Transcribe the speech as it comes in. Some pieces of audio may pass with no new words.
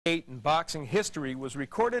In boxing history was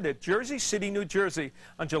recorded at Jersey City, New Jersey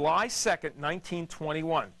on July 2nd,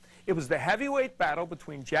 1921. It was the heavyweight battle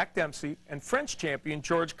between Jack Dempsey and French champion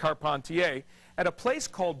Georges Carpentier at a place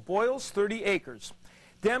called Boyle's 30 Acres.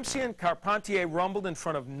 Dempsey and Carpentier rumbled in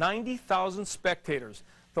front of 90,000 spectators,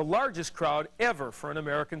 the largest crowd ever for an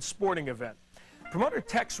American sporting event. Promoter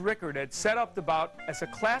Tex Rickard had set up the bout as a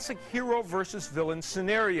classic hero versus villain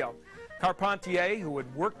scenario. Carpentier, who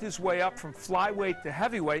had worked his way up from flyweight to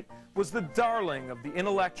heavyweight, was the darling of the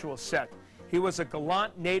intellectual set. He was a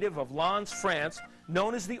gallant native of Lens, France,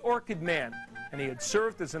 known as the Orchid Man, and he had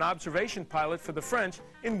served as an observation pilot for the French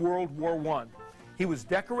in World War I. He was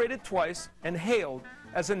decorated twice and hailed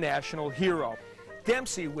as a national hero.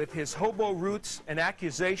 Dempsey, with his hobo roots and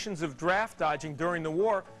accusations of draft dodging during the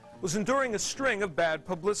war, was enduring a string of bad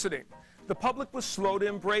publicity. The public was slow to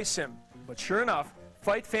embrace him, but sure enough,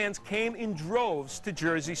 fight fans came in droves to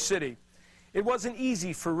Jersey City. It wasn't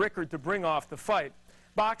easy for Rickard to bring off the fight.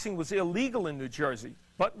 Boxing was illegal in New Jersey,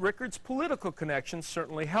 but Rickard's political connections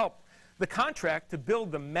certainly helped. The contract to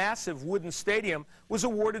build the massive wooden stadium was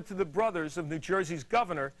awarded to the brothers of New Jersey's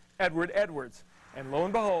governor, Edward Edwards, and lo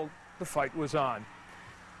and behold, the fight was on.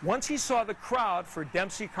 Once he saw the crowd for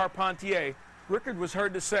Dempsey Carpentier, Rickard was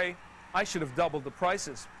heard to say, "I should have doubled the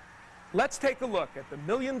prices." Let's take a look at the $1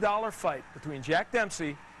 million fight between Jack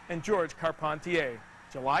Dempsey and Georges Carpentier,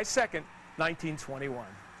 July 2nd, 1921.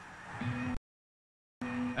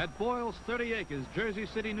 At Boyle's 30 Acres, Jersey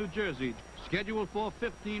City, New Jersey, scheduled for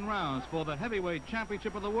 15 rounds for the heavyweight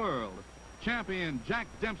championship of the world. Champion Jack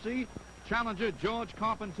Dempsey, challenger Georges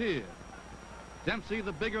Carpentier. Dempsey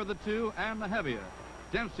the bigger of the two and the heavier.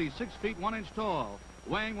 Dempsey 6 feet 1 inch tall,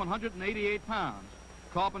 weighing 188 pounds.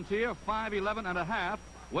 Carpentier 5'11 and a half,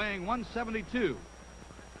 weighing 172.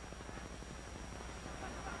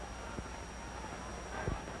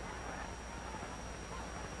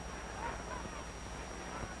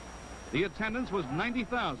 The attendance was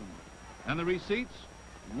 90,000, and the receipts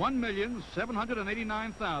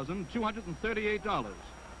 $1,789,238.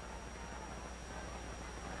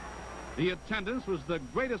 The attendance was the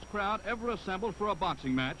greatest crowd ever assembled for a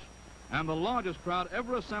boxing match, and the largest crowd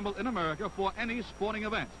ever assembled in America for any sporting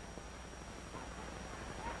event.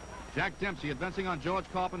 Jack Dempsey advancing on Georges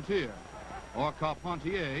Carpentier, or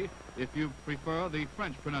Carpentier if you prefer the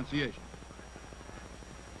French pronunciation.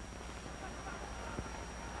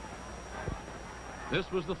 This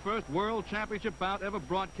was the first World Championship bout ever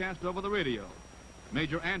broadcast over the radio.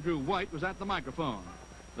 Major Andrew White was at the microphone.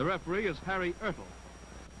 The referee is Harry Ertl.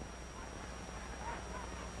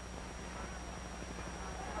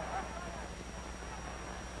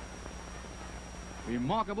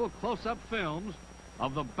 Remarkable close-up films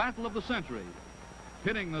of the battle of the century,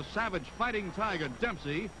 pitting the savage fighting tiger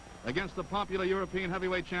Dempsey against the popular European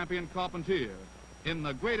heavyweight champion Carpentier in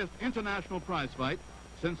the greatest international prize fight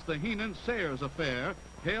since the Heenan-Sayers affair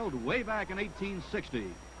held way back in 1860.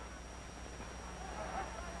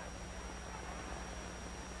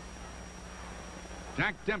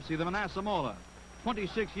 Jack Dempsey, the Manasseh Mauler,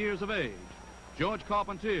 26 years of age. Georges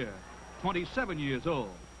Carpentier, 27 years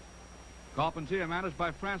old. Carpentier managed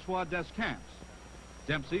by Francois Descamps.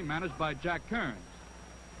 Dempsey managed by Jack Kearns.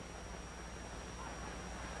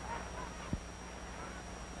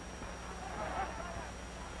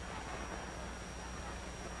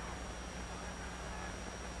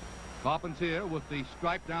 Carpentier with the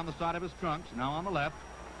stripe down the side of his trunks, now on the left,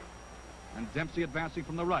 and Dempsey advancing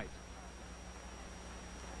from the right.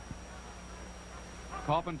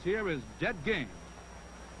 Carpentier is dead game.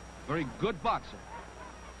 Very good boxer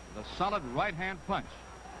with a solid right-hand punch.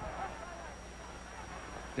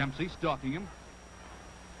 Dempsey stalking him.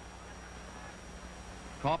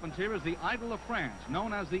 Carpentier is the idol of France,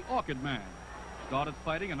 known as the Orchid Man. Started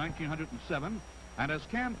fighting in 1907 and has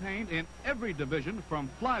campaigned in every division from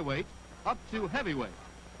flyweight up to heavyweight.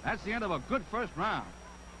 That's the end of a good first round.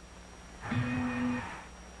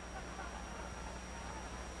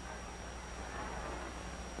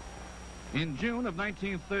 In June of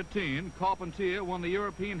 1913, Carpentier won the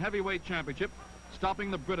European Heavyweight Championship,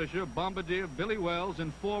 stopping the Britisher Bombardier Billy Wells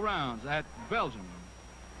in 4 rounds at Belgium.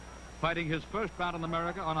 Fighting his first bout in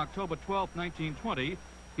America on October 12, 1920,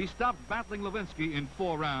 he stopped battling Levinsky in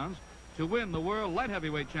 4 rounds to win the World Light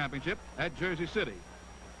Heavyweight Championship at Jersey City.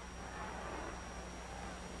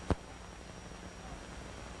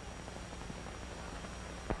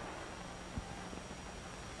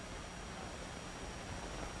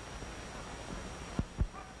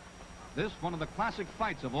 This one of the classic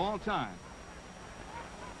fights of all time.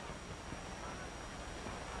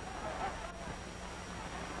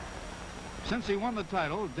 Since he won the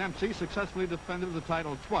title, Dempsey successfully defended the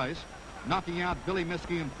title twice, knocking out Billy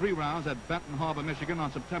Miskey in 3 rounds at Benton Harbor, Michigan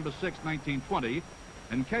on September 6, 1920,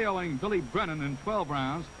 and KOing Billy Brennan in 12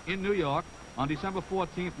 rounds in New York on December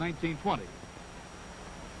 14, 1920.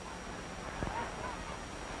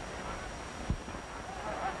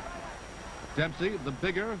 Dempsey, the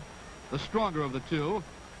bigger, the stronger of the two,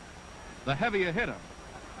 the heavier hitter.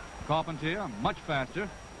 Carpentier, much faster,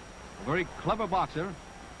 a very clever boxer,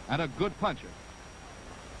 and a good puncher.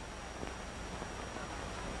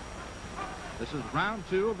 This is round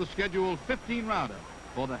 2 of the scheduled 15-rounder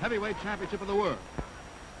for the heavyweight championship of the world.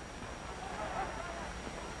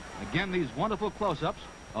 Again, these wonderful close-ups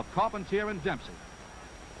of Carpentier and Dempsey.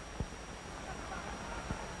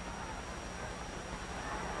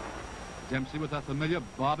 Dempsey with that familiar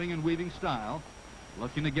bobbing and weaving style,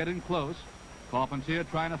 looking to get in close. Carpentier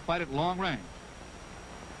trying to fight at long range.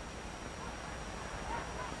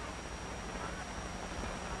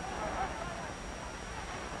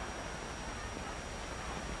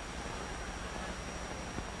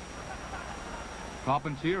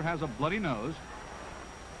 Carpentier has a bloody nose.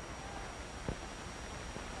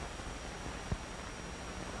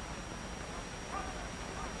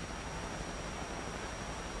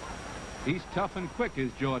 He's tough and quick,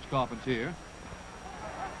 is George Carpentier.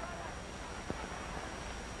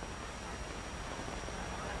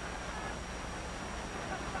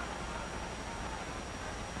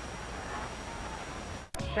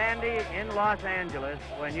 Sandy, in Los Angeles,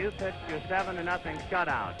 when you pitched your 7-0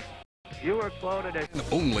 shutout, you were quoted as...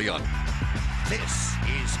 Only on... This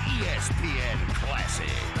is ESPN Classic.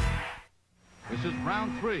 This is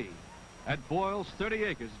round 3 at Boyle's 30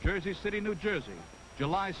 Acres, Jersey City, New Jersey,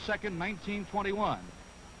 July 2nd, 1921,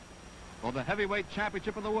 for the heavyweight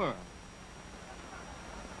championship of the world.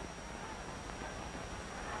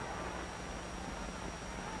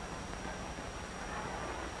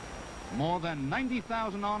 More than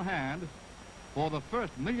 90,000 on hand for the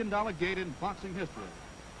first $1 million gate in boxing history.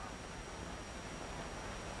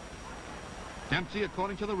 Dempsey,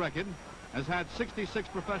 according to the record, has had 66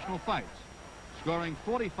 professional fights, scoring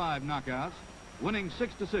 45 knockouts, winning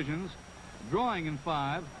 6 decisions, drawing in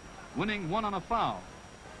 5, winning 1 on a foul.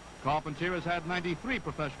 Carpentier has had 93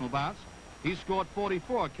 professional bouts. He scored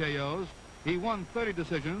 44 KOs. He won 30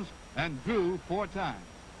 decisions and drew 4 times.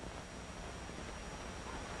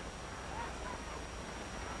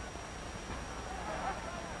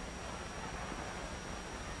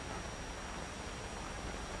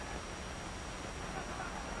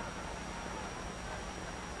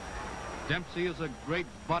 Dempsey is a great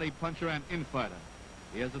body puncher and infighter.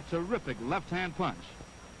 He has a terrific left-hand punch.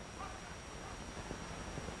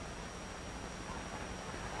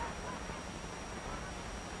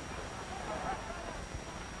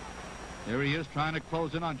 Here he is trying to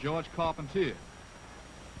close in on George Carpentier.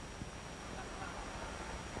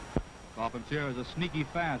 Carpentier has a sneaky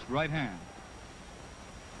fast right hand.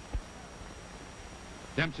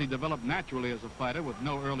 Dempsey developed naturally as a fighter with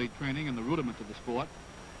no early training in the rudiments of the sport.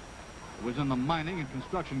 It was in the mining and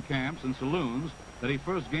construction camps and saloons that he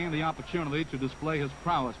first gained the opportunity to display his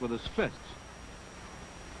prowess with his fists.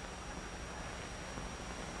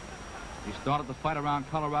 He started the fight around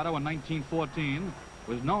Colorado in 1914,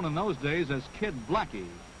 was known in those days as Kid Blackie.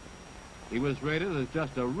 He was rated as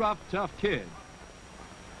just a rough, tough kid.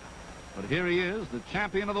 But here he is, the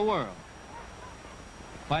champion of the world,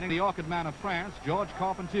 fighting the orchid man of France, George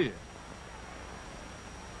Carpentier.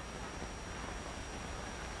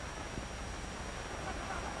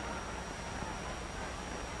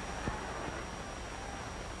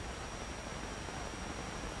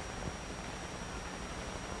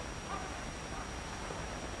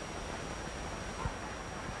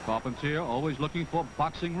 Carpentier always looking for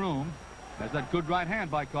boxing room. Has that good right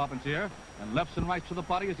hand by Carpentier, and lefts and rights to the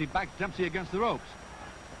body as he backs Dempsey against the ropes.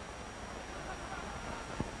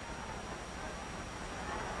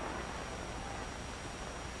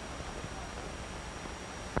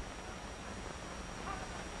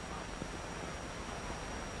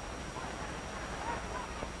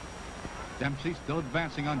 Dempsey still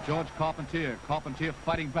advancing on George Carpentier. Carpentier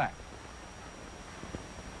fighting back.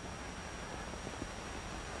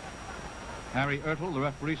 Harry Ertl, the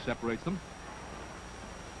referee, separates them.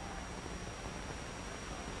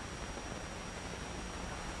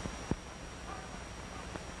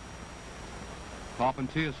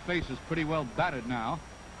 Carpentier's face is pretty well battered now.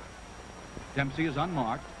 Dempsey is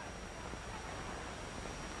unmarked.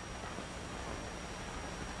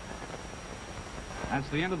 That's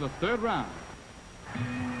the end of the 3rd round.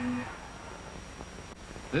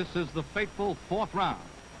 This is the fateful 4th round.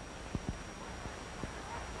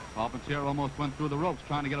 Carpentier almost went through the ropes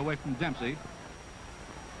trying to get away from Dempsey.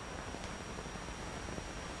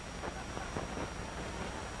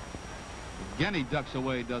 Again, he ducks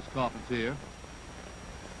away, does Carpentier.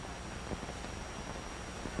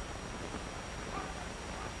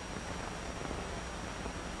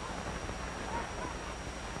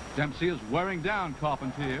 Dempsey is wearing down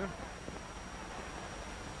Carpentier.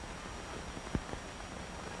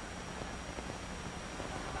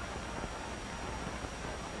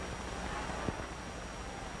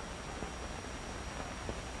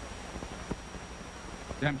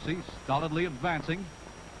 Dempsey stolidly advancing.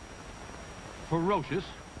 Ferocious.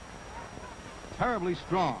 Terribly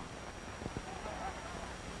strong.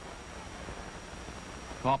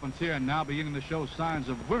 Carpentier now beginning to show signs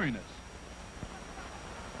of weariness.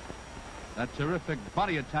 That terrific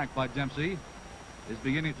body attack by Dempsey is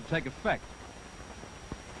beginning to take effect.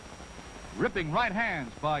 Ripping right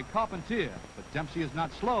hands by Carpentier, but Dempsey is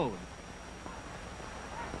not slowed.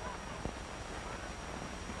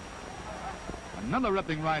 Another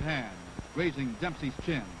ripping right hand, grazing Dempsey's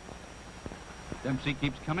chin. Dempsey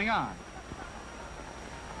keeps coming on.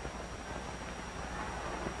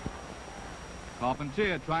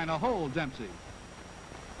 Carpentier trying to hold Dempsey.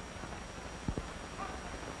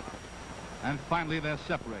 And finally, they're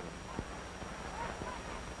separated.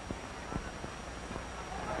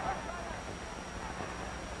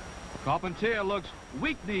 Carpentier looks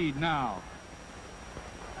weak-kneed now.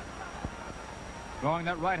 Throwing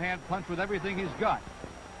that right-hand punch with everything he's got.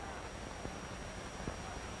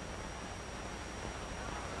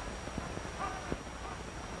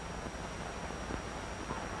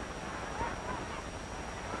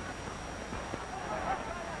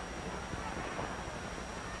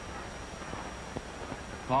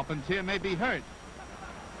 Carpentier may be hurt.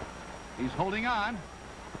 He's holding on.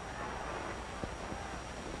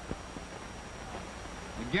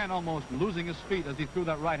 Again, almost losing his feet as he threw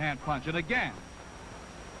that right-hand punch. And again.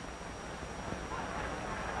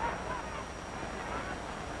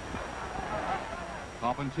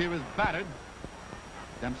 Carpentier is battered.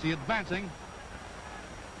 Dempsey advancing.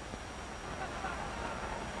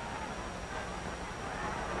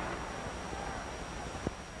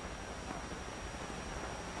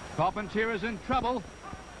 Carpentier is in trouble.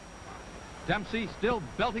 Dempsey still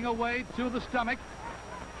belting away to the stomach.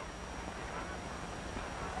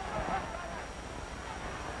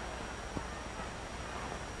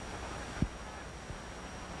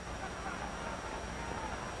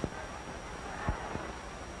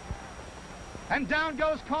 And down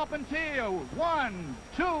goes Carpentier. 1,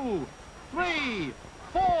 2, 3,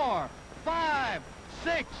 4, 5,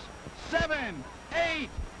 6, 7, 8,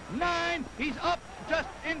 9. He's up just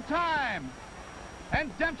in time.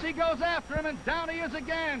 And Dempsey goes after him, and down he is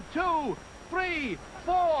again. 2, 3,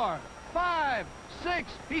 4, 5,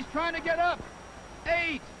 6. He's trying to get up.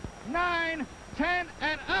 8, 9, 10,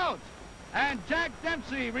 and out. And Jack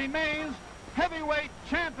Dempsey remains heavyweight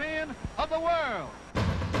champion of the world.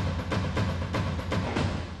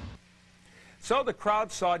 So the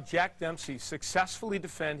crowd saw Jack Dempsey successfully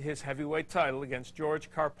defend his heavyweight title against George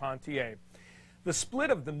Carpentier. The split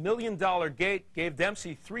of the $1 million gate gave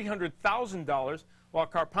Dempsey $300,000, while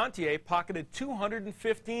Carpentier pocketed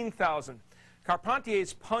 $215,000.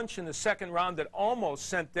 Carpentier's punch in the second round that almost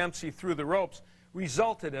sent Dempsey through the ropes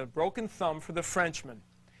resulted in a broken thumb for the Frenchman.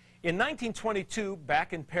 In 1922,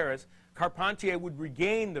 back in Paris, Carpentier would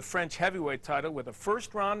regain the French heavyweight title with a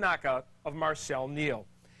first-round knockout of Marcel Neal.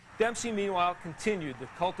 Dempsey, meanwhile, continued to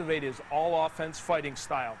cultivate his all-offense fighting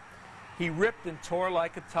style. He ripped and tore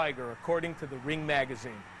like a tiger, according to the Ring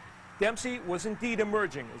magazine. Dempsey was indeed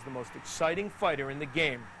emerging as the most exciting fighter in the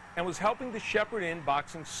game and was helping to shepherd in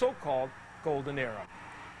boxing's so-called golden era.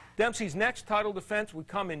 Dempsey's next title defense would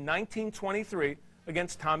come in 1923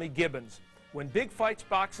 against Tommy Gibbons. When Big Fights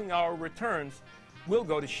Boxing Hour returns, we'll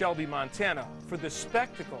go to Shelby, Montana for the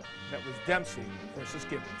spectacle that was Dempsey versus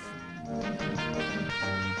Gibbons.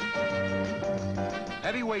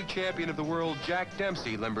 Heavyweight champion of the world Jack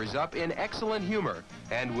Dempsey limbers up in excellent humor,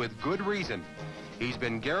 and with good reason. He's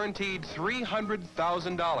been guaranteed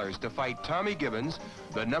 $300,000 to fight Tommy Gibbons,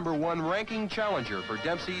 the #1 ranking challenger for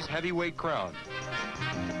Dempsey's heavyweight crown.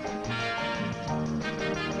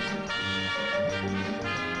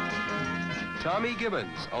 Tommy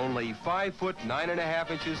Gibbons, only 5 foot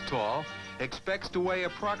 9.5 inches tall, expects to weigh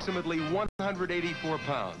approximately 184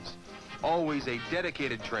 pounds. Always a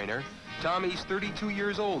dedicated trainer, Tommy's 32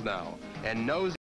 years old now and knows